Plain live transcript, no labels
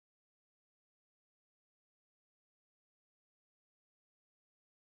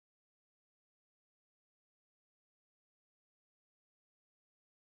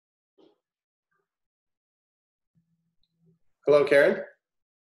Hello, Karen.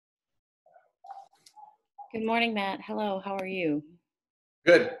 Good morning, Matt. Hello, how are you?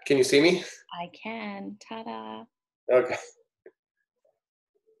 Good. Can you see me? I can. Ta-da. Okay.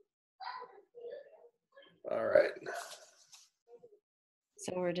 All right.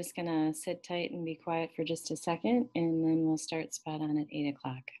 So we're just gonna sit tight and be quiet for just a second, and then we'll start spot on at 8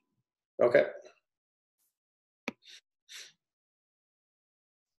 o'clock. Okay.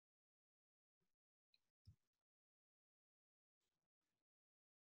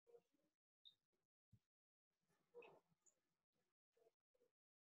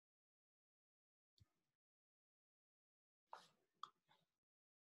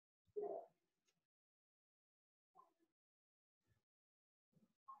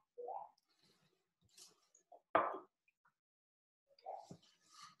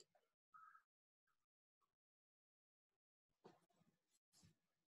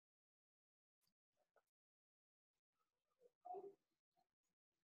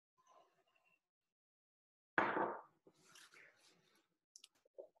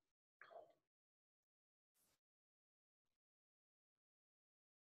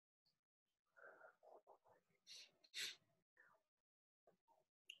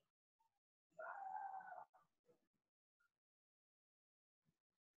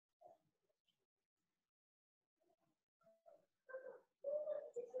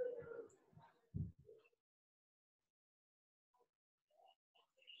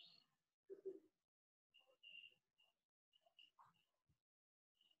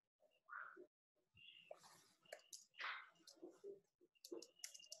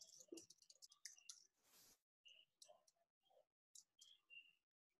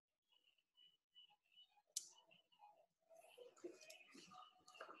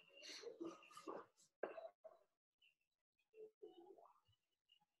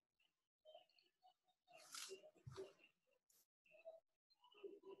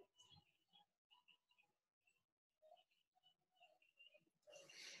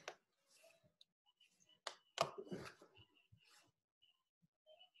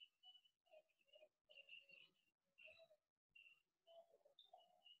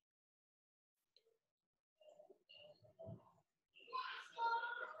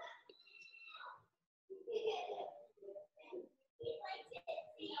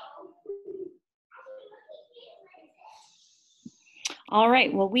 All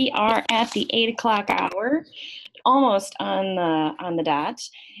right, well, we are at the 8 o'clock hour, almost on the dot.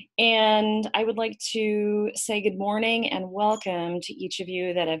 And I would like to say good morning and welcome to each of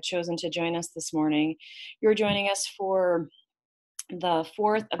you that have chosen to join us this morning. You're joining us for the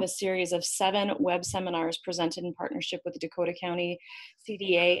fourth of a series of 7 web seminars presented in partnership with the Dakota County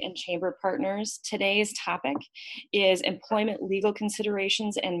CDA and Chamber Partners. Today's topic is employment legal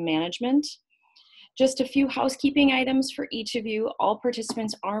considerations and management. Just a few housekeeping items for each of you. All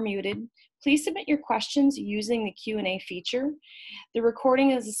participants are muted. Please submit your questions using the Q&A feature. The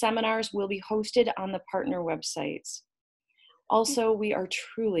recording of the seminars will be hosted on the partner websites. Also, we are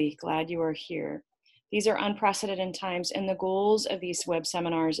truly glad you are here. These are unprecedented times, and the goals of these web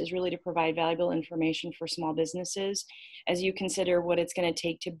seminars is really to provide valuable information for small businesses as you consider what it's going to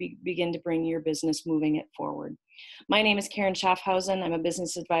take to begin to bring your business moving it forward. My name is Karen Schaafhausen. I'm a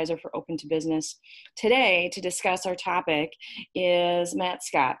business advisor for Open to Business. Today, to discuss our topic is Matt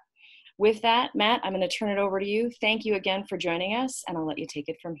Schaap. With that, Matt, I'm going to turn it over to you. Thank you again for joining us, and I'll let you take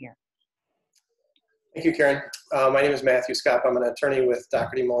it from here. Thank you, Karen. My name is Matthew Schaap. I'm an attorney with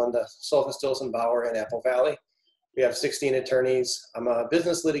Dougherty, Molenda, Solfest, Bauer, and Apple Valley. We have 16 attorneys. I'm a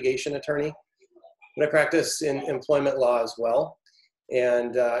business litigation attorney, and I practice in employment law as well.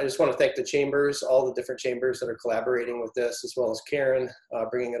 And I just want to thank the chambers, all the different chambers that are collaborating with this, as well as Karen,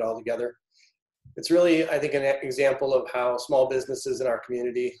 bringing it all together. It's really, I think, an example of how small businesses in our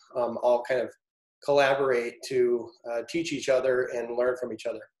community all kind of collaborate to teach each other and learn from each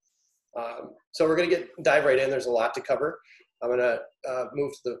other. So we're going to dive right in. There's a lot to cover. I'm going to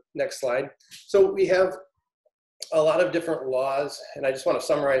move to the next slide. So we have a lot of different laws, and I just want to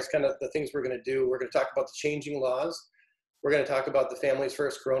summarize kind of the things we're going to do. We're going to talk about the changing laws. We're going to talk about the Families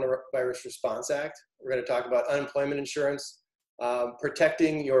First Coronavirus Response Act. We're going to talk about unemployment insurance,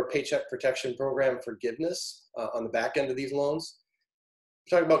 protecting your Paycheck Protection Program forgiveness on the back end of these loans.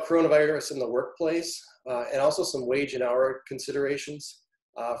 We're talking about coronavirus in the workplace, and also some wage and hour considerations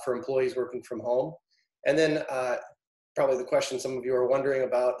for employees working from home. And then probably the question some of you are wondering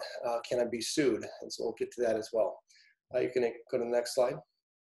about, can I be sued? And so we'll get to that as well. You can go to the next slide.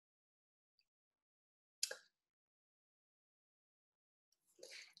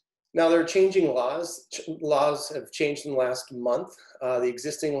 Now they're changing laws. Laws have changed in the last month. The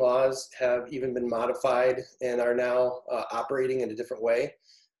existing laws have even been modified and are now operating in a different way.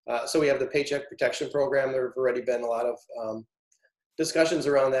 So we have the Paycheck Protection Program. There have already been a lot of discussions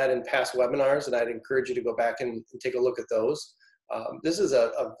around that in past webinars, and I'd encourage you to go back and take a look at those. This is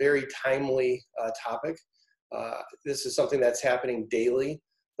a very timely topic. This is something that's happening daily.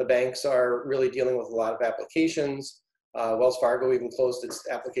 The banks are really dealing with a lot of applications. Wells Fargo even closed its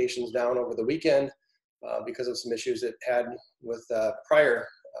applications down over the weekend because of some issues it had with prior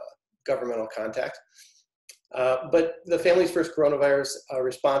governmental contact. But the Families First Coronavirus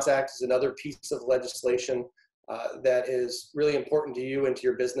Response Act is another piece of legislation that is really important to you and to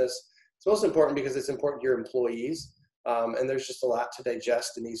your business. It's most important because it's important to your employees, and there's just a lot to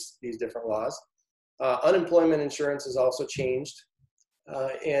digest in these different laws. Unemployment insurance has also changed,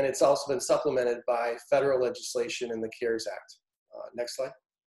 and it's also been supplemented by federal legislation in the CARES Act. Next slide.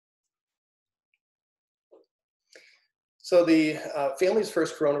 So the Families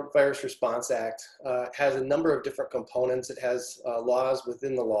First Coronavirus Response Act has a number of different components. It has laws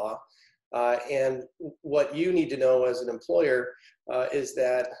within the law. And what you need to know as an employer is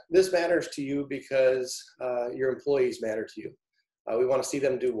that this matters to you because your employees matter to you. We want to see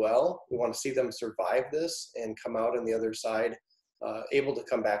them do well. We want to see them survive this and come out on the other side able to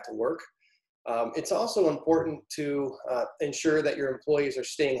come back to work. It's also important to ensure that your employees are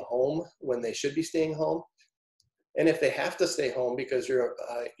staying home when they should be staying home. And if they have to stay home because you're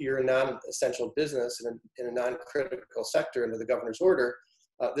a non-essential business in a non-critical sector under the governor's order,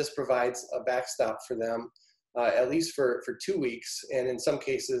 this provides a backstop for them, at least for 2 weeks, and in some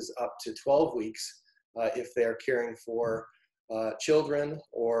cases up to 12 weeks if they're caring for children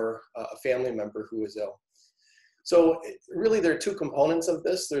or a family member who is ill. So really there are two components of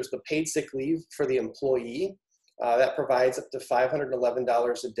this. There's the paid sick leave for the employee. That provides up to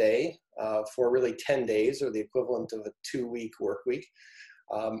 $511 a day for really 10 days, or the equivalent of a 2-week work week.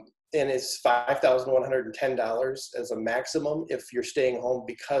 And it's $5,110 as a maximum if you're staying home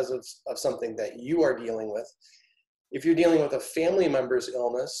because of something that you are dealing with. If you're dealing with a family member's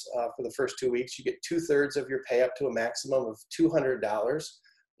illness for the first 2 weeks, you get 2/3 of your pay up to a maximum of $200,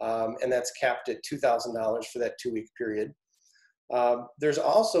 and that's capped at $2,000 for that 2-week period. There's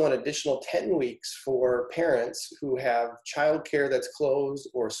also an additional 10 weeks for parents who have childcare that's closed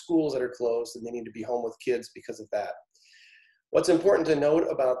or schools that are closed and they need to be home with kids because of that. What's important to note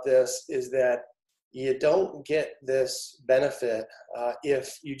about this is that you don't get this benefit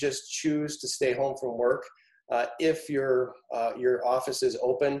if you just choose to stay home from work, if your office is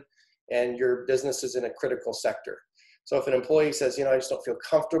open and your business is in a critical sector. So if an employee says, I just don't feel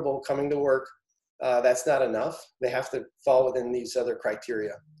comfortable coming to work, that's not enough. They have to fall within these other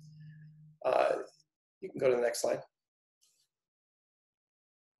criteria. You can go to the next slide.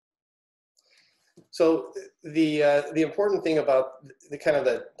 So the important thing about on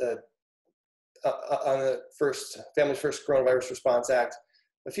the Families First Coronavirus Response Act,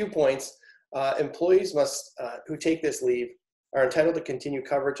 a few points. Employees who take this leave are entitled to continue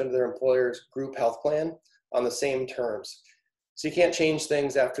coverage under their employer's group health plan on the same terms. So you can't change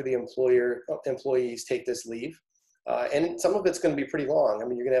things after the employees take this leave. And some of it's going to be pretty long. I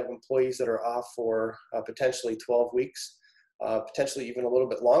mean, you're going to have employees that are off for potentially 12 weeks, potentially even a little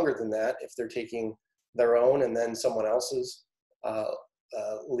bit longer than that if they're taking their own and then someone else's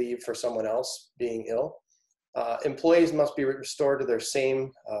leave for someone else being ill. Employees must be restored to their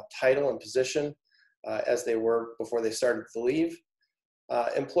same title and position as they were before they started the leave.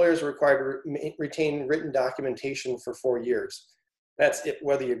 Employers are required to retain written documentation for 4 years. That's it,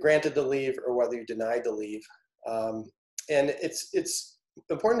 whether you granted the leave or whether you denied the leave. And it's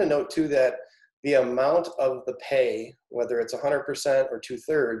important to note too that the amount of the pay, whether it's 100% or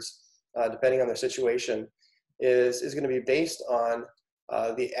 2/3, depending on their situation, is going to be based on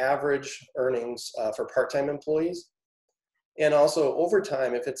the average earnings for part-time employees. And also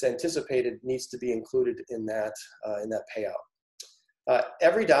overtime, if it's anticipated, needs to be included in that payout.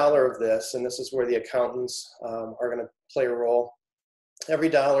 Every dollar of this, and this is where the accountants are going to play a role, every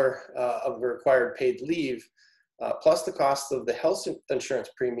dollar of the required paid leave, plus the cost of the health insurance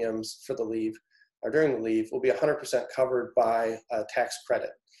premiums for the leave, or during the leave, will be 100% covered by a tax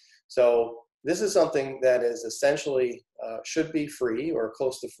credit. So this is something that is essentially should be free or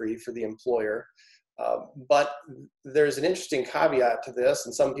close to free for the employer. But there's an interesting caveat to this,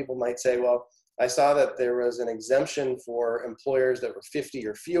 and some people might say, well, I saw that there was an exemption for employers that were 50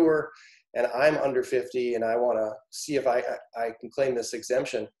 or fewer, and I'm under 50, and I want to see if I can claim this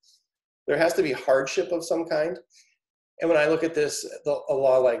exemption. There has to be hardship of some kind. And when I look at this, a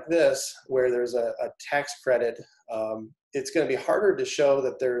law like this, where there's a tax credit, it's going to be harder to show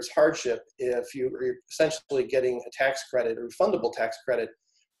that there's hardship if you're essentially getting a tax credit, a refundable tax credit,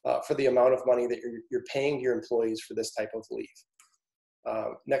 for the amount of money that you're paying your employees for this type of leave.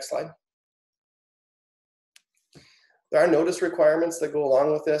 Next slide. There are notice requirements that go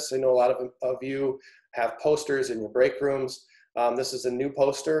along with this. I know a lot of you have posters in your break rooms. This is a new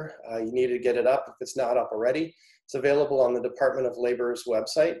poster. You need to get it up if it's not up already. It's available on the Department of Labor's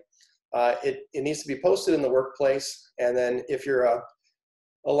website. It needs to be posted in the workplace, and then if you're a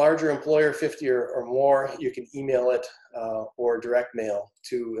larger employer, 50 or more, you can email it or direct mail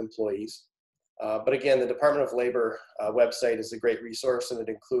to employees. But again, the Department of Labor website is a great resource, and it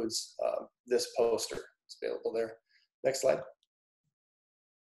includes this poster. It's available there. Next slide.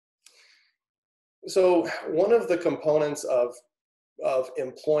 So one of the components of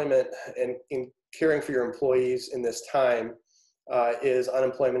employment and in caring for your employees in this time is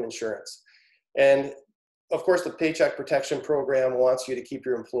unemployment insurance. And of course, the Paycheck Protection Program wants you to keep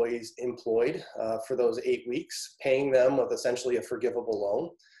your employees employed for those 8 weeks, paying them with essentially a forgivable loan.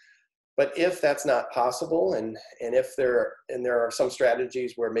 But if that's not possible, and if there are some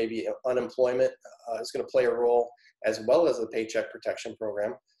strategies where maybe unemployment is going to play a role as well as the Paycheck Protection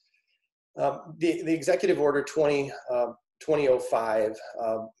Program, the Executive Order 2005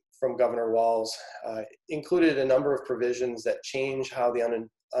 from Governor Walz included a number of provisions that change how the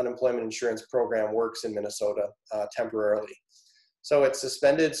unemployment insurance program works in Minnesota temporarily. So it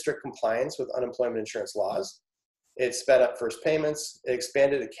suspended strict compliance with unemployment insurance laws. It sped up first payments. It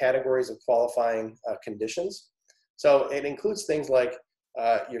expanded the categories of qualifying conditions. So it includes things like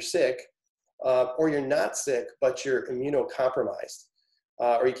you're sick, or you're not sick, but you're immunocompromised,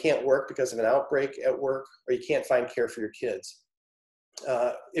 or you can't work because of an outbreak at work, or you can't find care for your kids.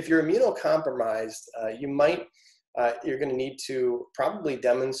 If you're immunocompromised, you're going to need to probably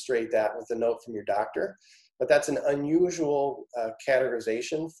demonstrate that with a note from your doctor, but that's an unusual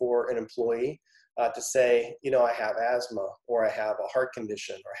categorization for an employee to say, you know, I have asthma, or I have a heart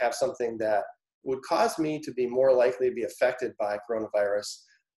condition, or have something that would cause me to be more likely to be affected by coronavirus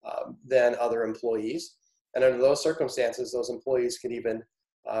than other employees. And under those circumstances, those employees could even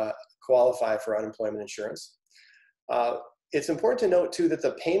qualify for unemployment insurance. It's important to note too that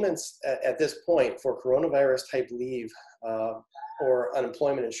the payments at this point for coronavirus type leave or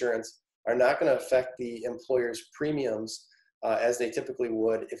unemployment insurance are not going to affect the employer's premiums as they typically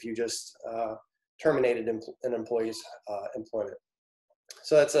would if you just terminated an employee's employment.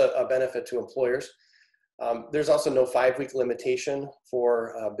 So that's a benefit to employers. There's also no 5-week limitation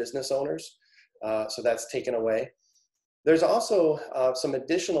for business owners, so that's taken away. There's also some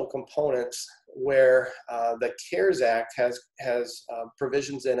additional components where the CARES Act has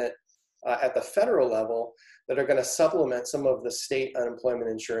provisions in it at the federal level that are going to supplement some of the state unemployment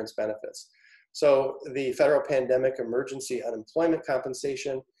insurance benefits. So the federal pandemic emergency unemployment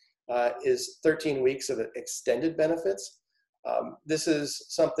compensation is 13 weeks of extended benefits. This is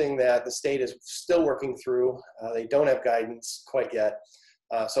something that the state is still working through. They don't have guidance quite yet.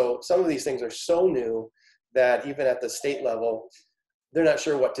 So some of these things are so new that even at the state level, they're not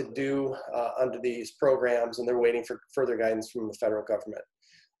sure what to do under these programs, and they're waiting for further guidance from the federal government.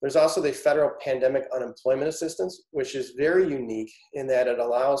 There's also the federal pandemic unemployment assistance, which is very unique in that it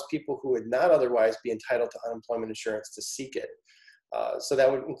allows people who would not otherwise be entitled to unemployment insurance to seek it. So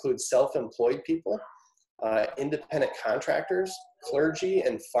that would include self-employed people, independent contractors, clergy,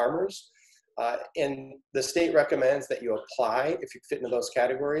 and farmers. And the state recommends that you apply if you fit into those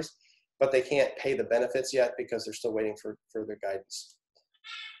categories, but they can't pay the benefits yet because they're still waiting for further guidance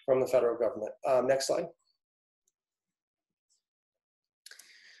from the federal government. Next slide.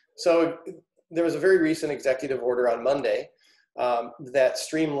 So there was a very recent executive order on Monday that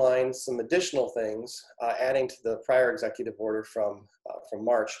streamlined some additional things, adding to the prior executive order from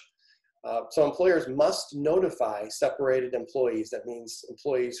March. So employers must notify separated employees, that means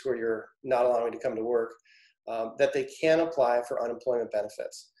employees who you're not allowing to come to work, that they can apply for unemployment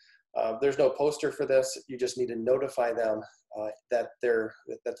benefits. There's no poster for this. You just need to notify them that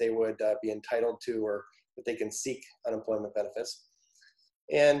they would be entitled to, or that they can seek unemployment benefits.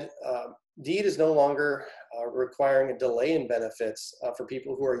 And DEED is no longer requiring a delay in benefits for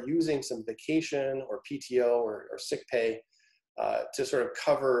people who are using some vacation or PTO or sick pay to sort of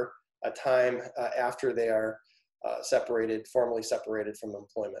cover a time after they are formally separated from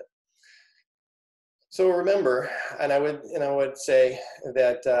employment. So remember, and I would say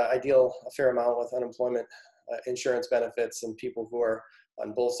that I deal a fair amount with unemployment insurance benefits and people who are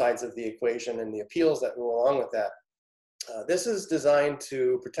on both sides of the equation and the appeals that go along with that. This is designed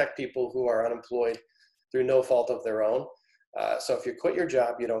to protect people who are unemployed through no fault of their own. So if you quit your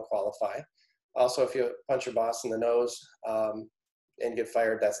job, you don't qualify. Also, if you punch your boss in the nose and get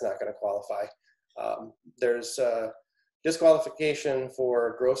fired, that's not going to qualify. There's disqualification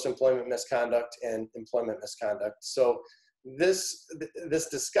for gross employment misconduct and employment misconduct. So this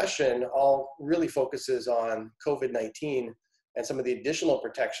discussion all really focuses on COVID-19 and some of the additional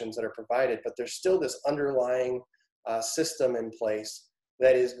protections that are provided, but there's still this underlying system in place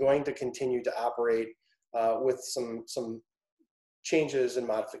that is going to continue to operate with some changes and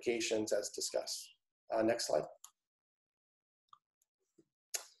modifications as discussed. Next slide.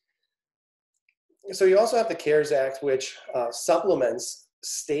 So you also have the CARES Act, which supplements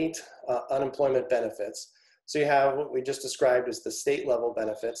state unemployment benefits. So you have what we just described as the state level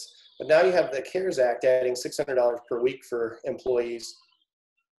benefits, but now you have the CARES Act adding $600 per week for employees.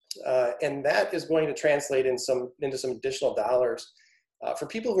 And that is going to translate into some additional dollars. For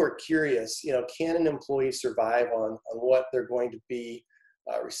people who are curious, can an employee survive on what they're going to be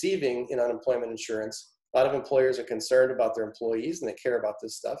receiving in unemployment insurance? A lot of employers are concerned about their employees and they care about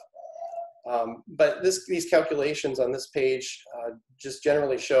this stuff. But these calculations on this page just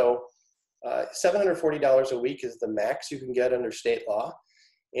generally show $740 a week is the max you can get under state law.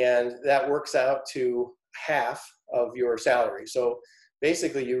 And that works out to half of your salary. So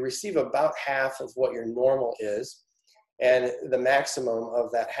basically you receive about half of what your normal is. And the maximum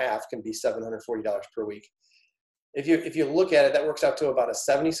of that half can be $740 per week. If you look at it, that works out to about a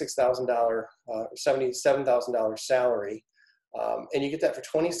 $76,000, $77,000 salary. And you get that for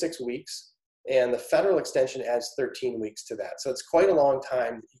 26 weeks. And the federal extension adds 13 weeks to that. So it's quite a long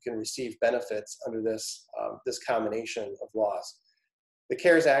time that you can receive benefits under this combination of laws. The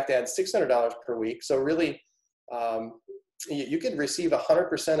CARES Act adds $600 per week. So really, you could receive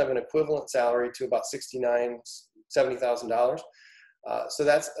 100% of an equivalent salary to about $70,000. So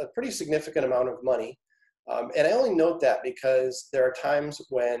that's a pretty significant amount of money. And I only note that because there are times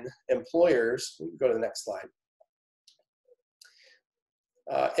when employers, go to the next slide,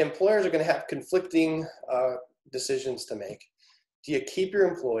 employers are going to have conflicting decisions to make. Do you keep your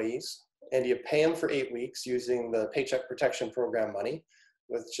employees and do you pay them for 8 weeks using the Paycheck Protection Program money,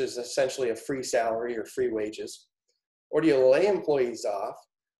 which is essentially a free salary or free wages? Or do you lay employees off,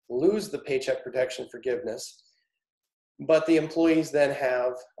 lose the Paycheck Protection forgiveness, but the employees then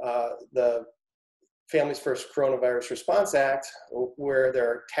have the Families First Coronavirus Response Act, where there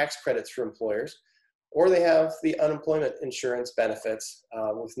are tax credits for employers, or they have the unemployment insurance benefits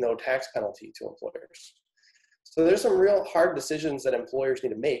with no tax penalty to employers. So there's some real hard decisions that employers need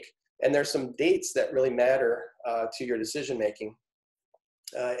to make, and there's some dates that really matter to your decision making.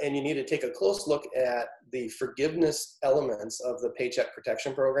 And you need to take a close look at the forgiveness elements of the Paycheck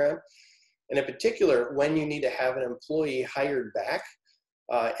Protection Program, and in particular, when you need to have an employee hired back,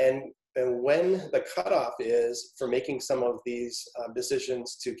 and when the cutoff is for making some of these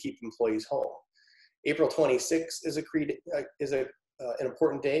decisions to keep employees home. April 26 is an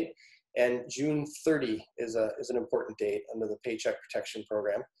important date, and June 30 is an important date under the Paycheck Protection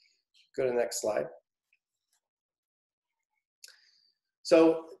Program. Go to the next slide.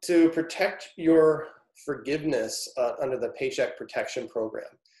 So to protect your forgiveness under the Paycheck Protection Program,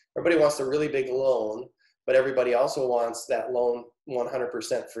 everybody wants a really big loan, but everybody also wants that loan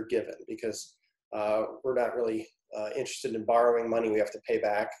 100% forgiven because we're not really interested in borrowing money we have to pay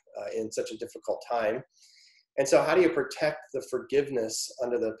back in such a difficult time. And so how do you protect the forgiveness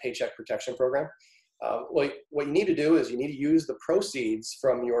under the Paycheck Protection Program? Well, what you need to do is you need to use the proceeds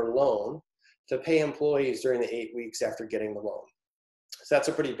from your loan to pay employees during the 8 weeks after getting the loan. So that's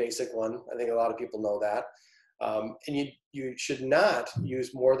a pretty basic one. I think a lot of people know that. And you should not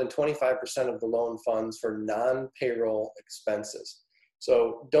use more than 25% of the loan funds for non-payroll expenses.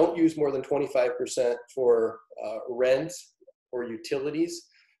 So don't use more than 25% for rent or utilities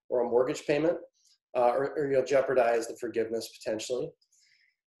or a mortgage payment, or you'll jeopardize the forgiveness potentially.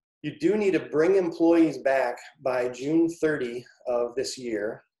 You do need to bring employees back by June 30 of this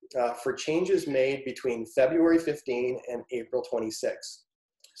year for changes made between February 15 and April 26.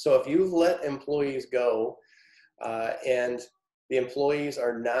 So if you've let employees go and the employees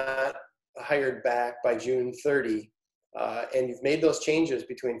are not hired back by June 30, and you've made those changes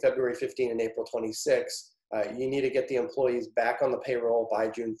between February 15 and April 26, you need to get the employees back on the payroll by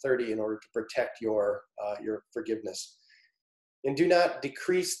June 30 in order to protect your forgiveness. And do not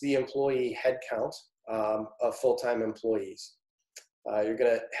decrease the employee headcount of full-time employees. You're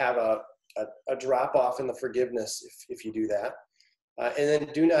going to have a drop off in the forgiveness if you do that. And then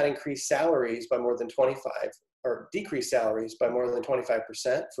do not increase salaries by more than 25, or decrease salaries by more than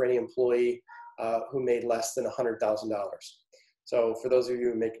 25% for any employee who made less than $100,000. So for those of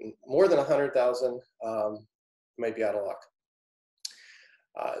you making more than 100,000, you might be out of luck.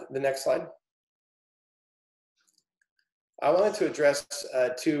 The next slide. I wanted to address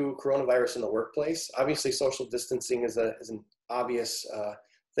coronavirus in the workplace. Obviously, social distancing is an obvious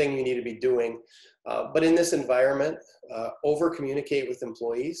thing you need to be doing. But in this environment, over-communicate with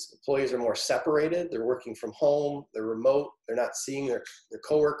employees. Employees are more separated. They're working from home. They're remote. They're not seeing their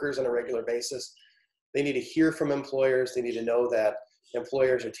coworkers on a regular basis. They need to hear from employers. They need to know that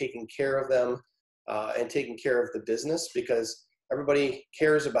employers are taking care of them and taking care of the business, because everybody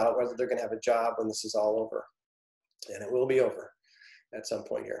cares about whether they're going to have a job when this is all over. And it will be over at some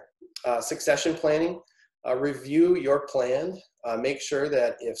point here. Succession planning. Review your plan. Make sure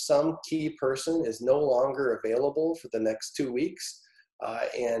that if some key person is no longer available for the next 2 weeks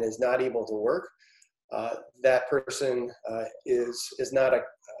and is not able to work, that person is not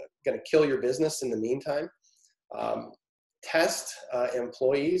going to kill your business in the meantime. Test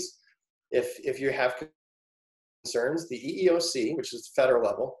employees if you have concerns. The EEOC, which is the federal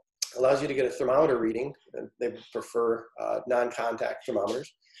level, allows you to get a thermometer reading. They prefer non-contact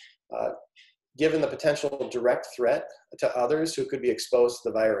thermometers. Given the potential direct threat to others who could be exposed to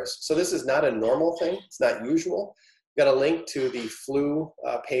the virus. So this is not a normal thing. It's not usual. We've got a link to the flu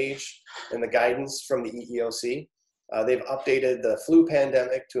page and the guidance from the EEOC. They've updated the flu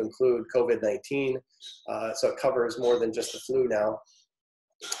pandemic to include COVID-19. So it covers more than just the flu now.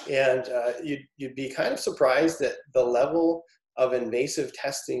 And you'd be kind of surprised at the level of invasive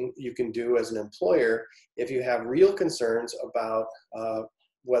testing you can do as an employer if you have real concerns about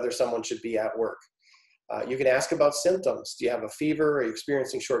whether someone should be at work. You can ask about symptoms. Do you have a fever? Are you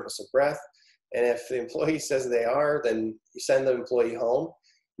experiencing shortness of breath? And if the employee says they are, then you send the employee home.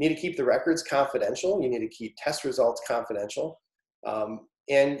 You need to keep the records confidential. You need to keep test results confidential.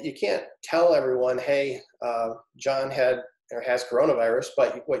 And you can't tell everyone, hey, John had or has coronavirus,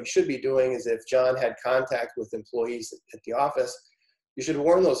 but what you should be doing is if John had contact with employees at the office, you should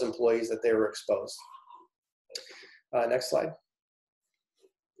warn those employees that they were exposed. Next slide.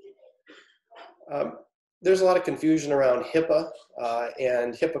 There's a lot of confusion around HIPAA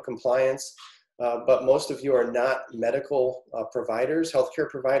and HIPAA compliance, but most of you are not medical providers, healthcare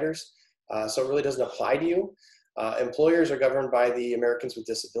providers, so it really doesn't apply to you. Employers are governed by the Americans with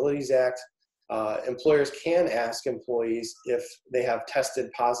Disabilities Act. Employers can ask employees if they have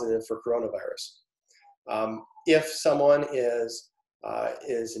tested positive for coronavirus. If someone is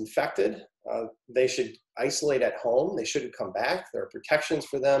infected, they should isolate at home. They shouldn't come back. There are protections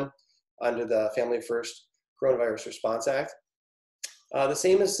for them under the Family First Coronavirus Response Act. The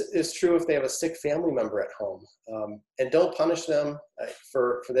same is true if they have a sick family member at home. And don't punish them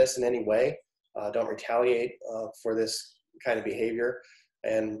for this in any way. Don't retaliate for this kind of behavior.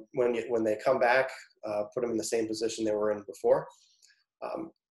 And when they come back, put them in the same position they were in before.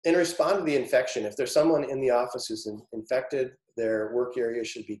 And respond to the infection. If there's someone in the office who's infected, their work area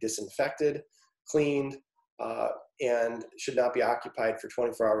should be disinfected, cleaned, and should not be occupied for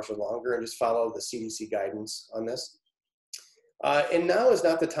 24 hours or longer, and just follow the CDC guidance on this. And now is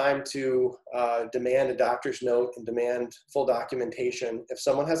not the time to demand a doctor's note and demand full documentation. If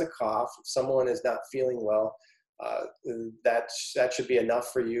someone has a cough, if someone is not feeling well, that should be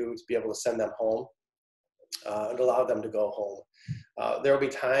enough for you to be able to send them home and allow them to go home. There will be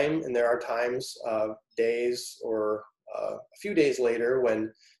time, and there are times, days or a few days later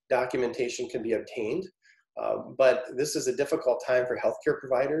when documentation can be obtained. But this is a difficult time for healthcare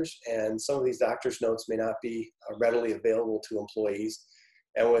providers, and some of these doctor's notes may not be readily available to employees.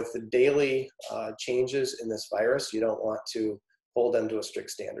 And with the daily changes in this virus, you don't want to hold them to a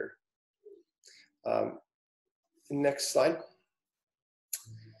strict standard. Next slide.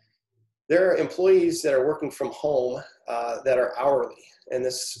 There are employees that are working from home that are hourly, and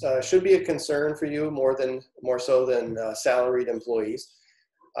this should be a concern for you more so than salaried employees.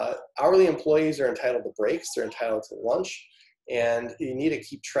 Hourly employees are entitled to breaks, they're entitled to lunch, and you need to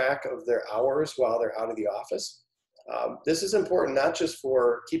keep track of their hours while they're out of the office. This is important not just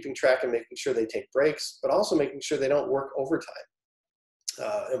for keeping track and making sure they take breaks, but also making sure they don't work overtime.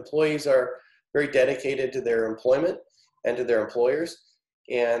 Employees are very dedicated to their employment and to their employers,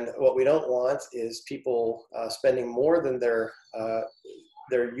 and what we don't want is people spending more than their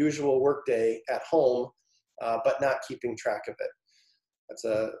usual workday at home, but not keeping track of it.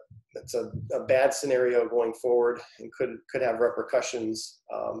 That's a bad scenario going forward, and could have repercussions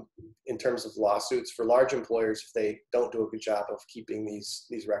in terms of lawsuits for large employers if they don't do a good job of keeping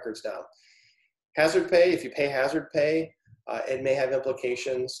these records down. Hazard pay, if you pay hazard pay, it may have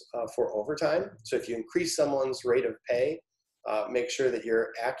implications for overtime. So if you increase someone's rate of pay, make sure that you're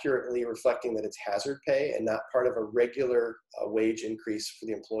accurately reflecting that it's hazard pay and not part of a regular wage increase for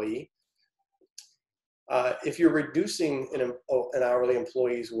the employee. If you're reducing an hourly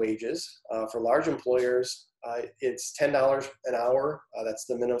employee's wages, for large employers, it's $10 an hour. That's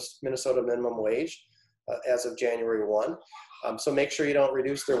the Minnesota minimum wage as of January 1. So make sure you don't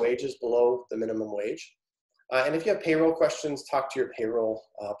reduce their wages below the minimum wage. And if you have payroll questions, talk to your payroll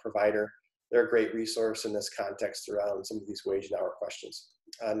provider. They're a great resource in this context around some of these wage and hour questions.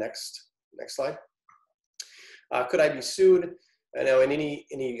 Next slide. Could I be sued? I know in any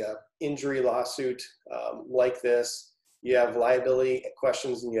injury lawsuit like this, you have liability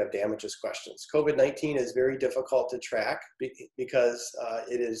questions and you have damages questions. COVID-19 is very difficult to track because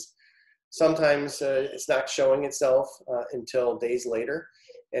it is sometimes it's not showing itself until days later.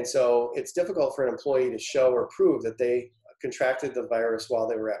 And so it's difficult for an employee to show or prove that they contracted the virus while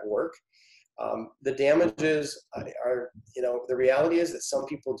they were at work. The damages are, the reality is that some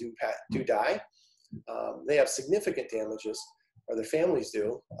people do die. They have significant damages, or their families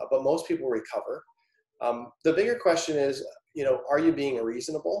do, but most people recover. The bigger question is, are you being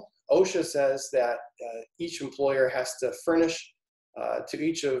reasonable? OSHA says that each employer has to furnish to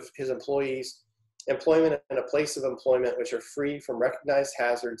each of his employees employment and a place of employment which are free from recognized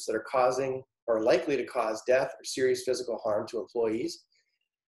hazards that are causing or likely to cause death or serious physical harm to employees.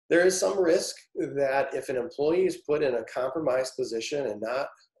 There is some risk that if an employee is put in a compromised position and not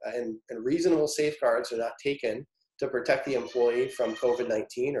and reasonable safeguards are not taken to protect the employee from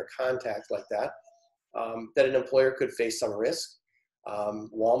COVID-19 or contact like that, that an employer could face some risk.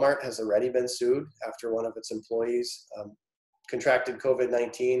 Walmart has already been sued after one of its employees contracted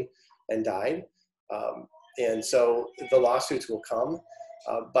COVID-19 and died. And so the lawsuits will come,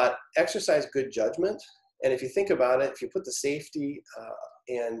 but exercise good judgment. And if you think about it, if you put the safety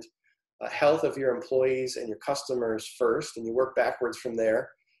and health of your employees and your customers first, and you work backwards from there,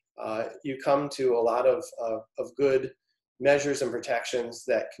 you come to a lot of good measures and protections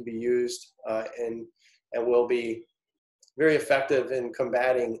that can be used and will be very effective in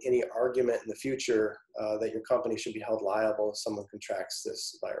combating any argument in the future that your company should be held liable if someone contracts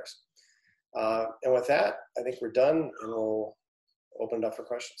this virus. And with that, I think we're done, and we'll open it up for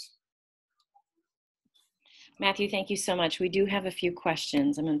questions. Matthew, thank you so much. We do have a few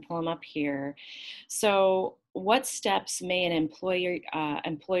questions. I'm going to pull them up here. So what steps may an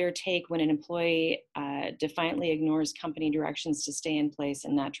employer take when an employee defiantly ignores company directions to stay in place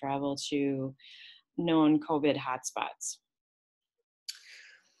and not travel to known COVID hotspots?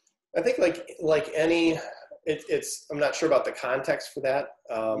 I think like any, I'm not sure about the context for that,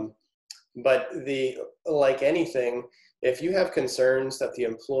 but like anything, if you have concerns that the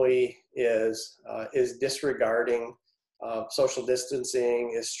employee is disregarding social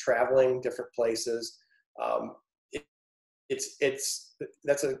distancing, is traveling different places,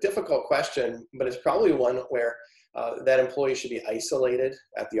 that's a difficult question, but it's probably one where that employee should be isolated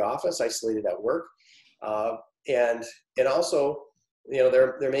at the office, isolated at work, and also,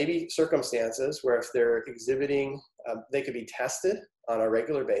 there may be circumstances where if they're exhibiting, they could be tested on a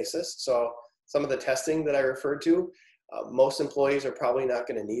regular basis. So some of the testing that I referred to, most employees are probably not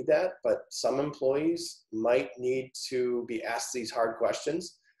going to need that, but some employees might need to be asked these hard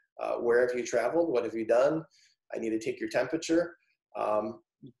questions. Where have you traveled? What have you done? I need to take your temperature.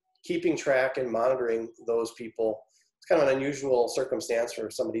 Keeping track and monitoring those people, it's kind of an unusual circumstance for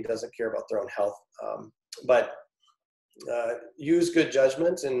somebody who doesn't care about their own health. But use good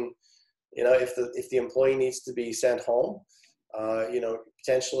judgment, and if the employee needs to be sent home,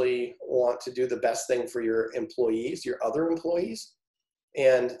 potentially want to do the best thing for your employees, your other employees,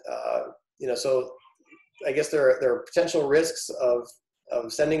 and so I guess there are potential risks of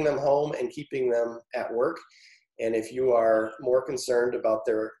sending them home and keeping them at work. And if you are more concerned about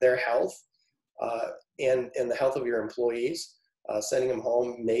their health and the health of your employees, sending them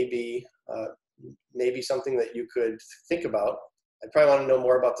home may be something that you could think about. I'd probably want to know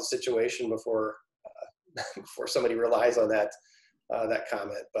more about the situation before somebody relies on that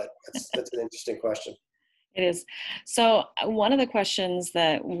comment, but that's an interesting question. It is. So one of the questions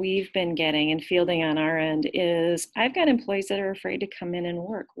that we've been getting and fielding on our end is, I've got employees that are afraid to come in and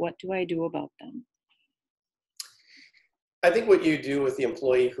work. What do I do about them? I think what you do with the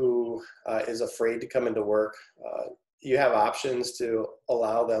employee who is afraid to come into work, you have options to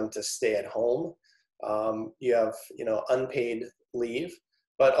allow them to stay at home. You have, unpaid leave,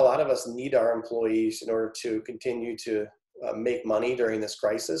 but a lot of us need our employees in order to continue to make money during this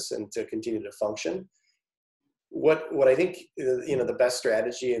crisis and to continue to function. What I think, the best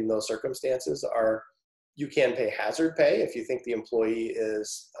strategy in those circumstances are, you can pay hazard pay if you think the employee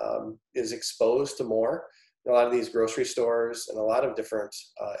is exposed to more. A lot of these grocery stores and a lot of different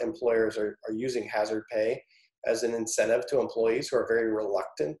employers are using hazard pay as an incentive to employees who are very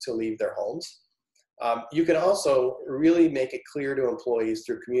reluctant to leave their homes. You can also really make it clear to employees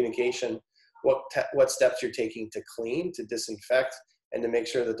through communication what steps you're taking to clean, to disinfect, and to make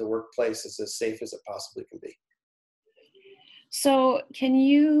sure that the workplace is as safe as it possibly can be. So can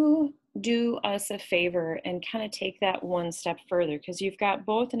you do us a favor and kind of take that one step further? Because you've got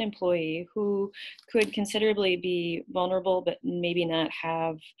both an employee who could considerably be vulnerable, but maybe not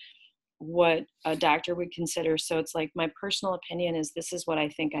have what a doctor would consider. So it's like, my personal opinion is this is what I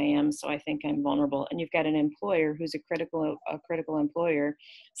think I am, so I think I'm vulnerable. And you've got an employer who's a critical employer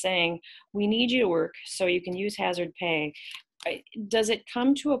saying, we need you to work so you can use hazard pay. Does it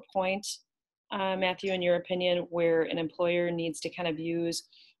come to a point, Matthew, in your opinion, where an employer needs to kind of use,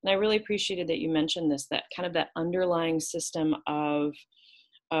 and I really appreciated that you mentioned this, that kind of that underlying system of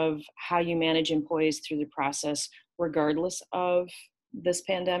how you manage employees through the process, regardless of this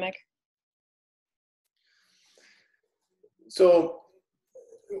pandemic? So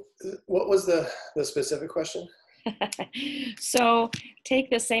what was the specific question? So take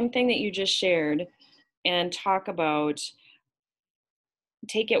the same thing that you just shared and talk about,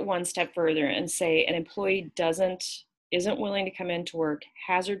 take it one step further and say an employee isn't willing to come into work,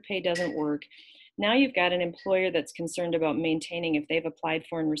 hazard pay doesn't work. Now you've got an employer that's concerned about maintaining, if they've applied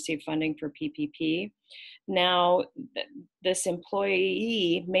for and received funding for PPP. Now this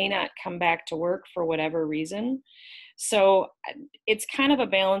employee may not come back to work for whatever reason. So it's kind of a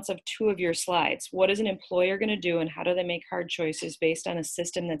balance of two of your slides. What is an employer going to do, and how do they make hard choices based on a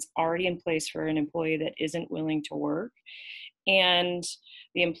system that's already in place for an employee that isn't willing to work, and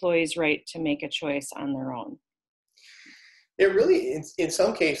the employee's right to make a choice on their own? It really, in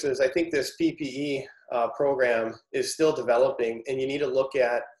some cases, I think this PPE program is still developing, and you need to look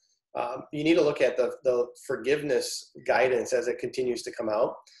at the forgiveness guidance as it continues to come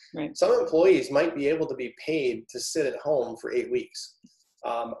out. Right. Some employees might be able to be paid to sit at home for 8 weeks.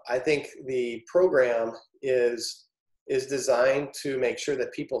 I think the program is designed to make sure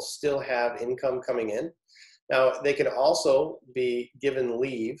that people still have income coming in. Now, they can also be given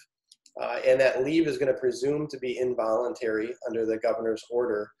leave, and that leave is going to presume to be involuntary under the governor's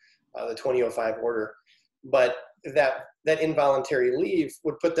order, the 2005 order. But that involuntary leave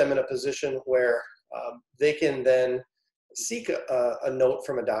would put them in a position where they can then seek a note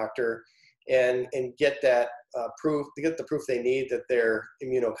from a doctor and get that proof, to get the proof they need that they're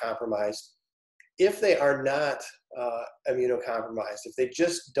immunocompromised. If they are not immunocompromised, if they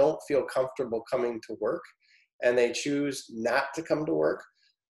just don't feel comfortable coming to work and they choose not to come to work,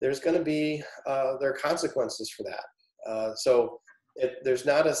 there's going to be there are consequences for that. So there's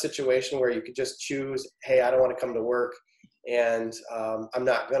not a situation where you could just choose, hey, I don't want to come to work, and I'm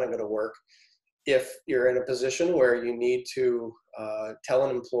not going to go to work. If you're in a position where you need to tell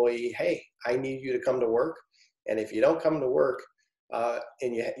an employee, hey, I need you to come to work, and if you don't come to work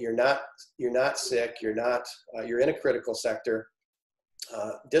and you're not sick, you're in a critical sector,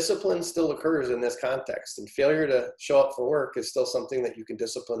 discipline still occurs in this context, and failure to show up for work is still something that you can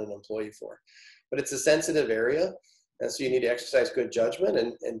discipline an employee for. But it's a sensitive area, and so you need to exercise good judgment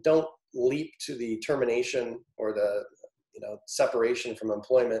and don't leap to the termination or the separation from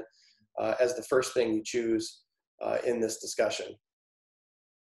employment as the first thing you choose in this discussion.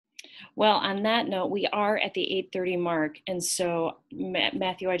 Well, on that note, we are at the 8:30 mark. And so,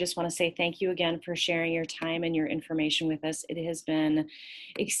 Matthew, I just want to say thank you again for sharing your time and your information with us. It has been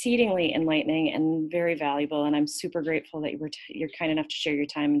exceedingly enlightening and very valuable. And I'm super grateful that you're kind enough to share your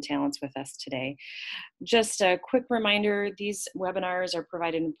time and talents with us today. Just a quick reminder, these webinars are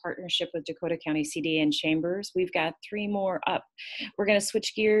provided in partnership with Dakota County CDA and Chambers. We've got 3 more up. We're going to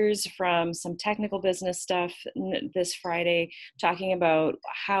switch gears from some technical business stuff this Friday, talking about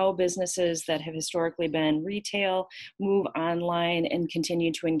how businesses that have historically been retail move online and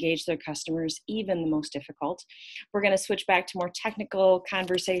continue to engage their customers, even the most difficult. We're going to switch back to more technical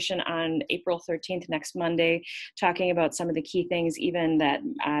conversation on April 13th, next Monday, talking about some of the key things even that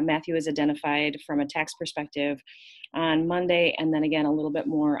Matthew has identified from a tax perspective on Monday, and then again a little bit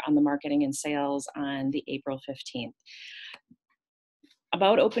more on the marketing and sales on the April 15th.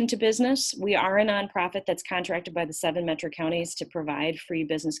 About Open to Business, we are a nonprofit that's contracted by the 7 metro counties to provide free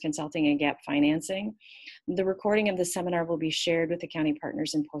business consulting and gap financing. The recording of the seminar will be shared with the county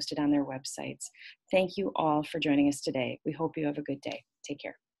partners and posted on their websites. Thank you all for joining us today. We hope you have a good day. Take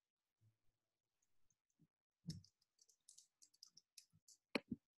care.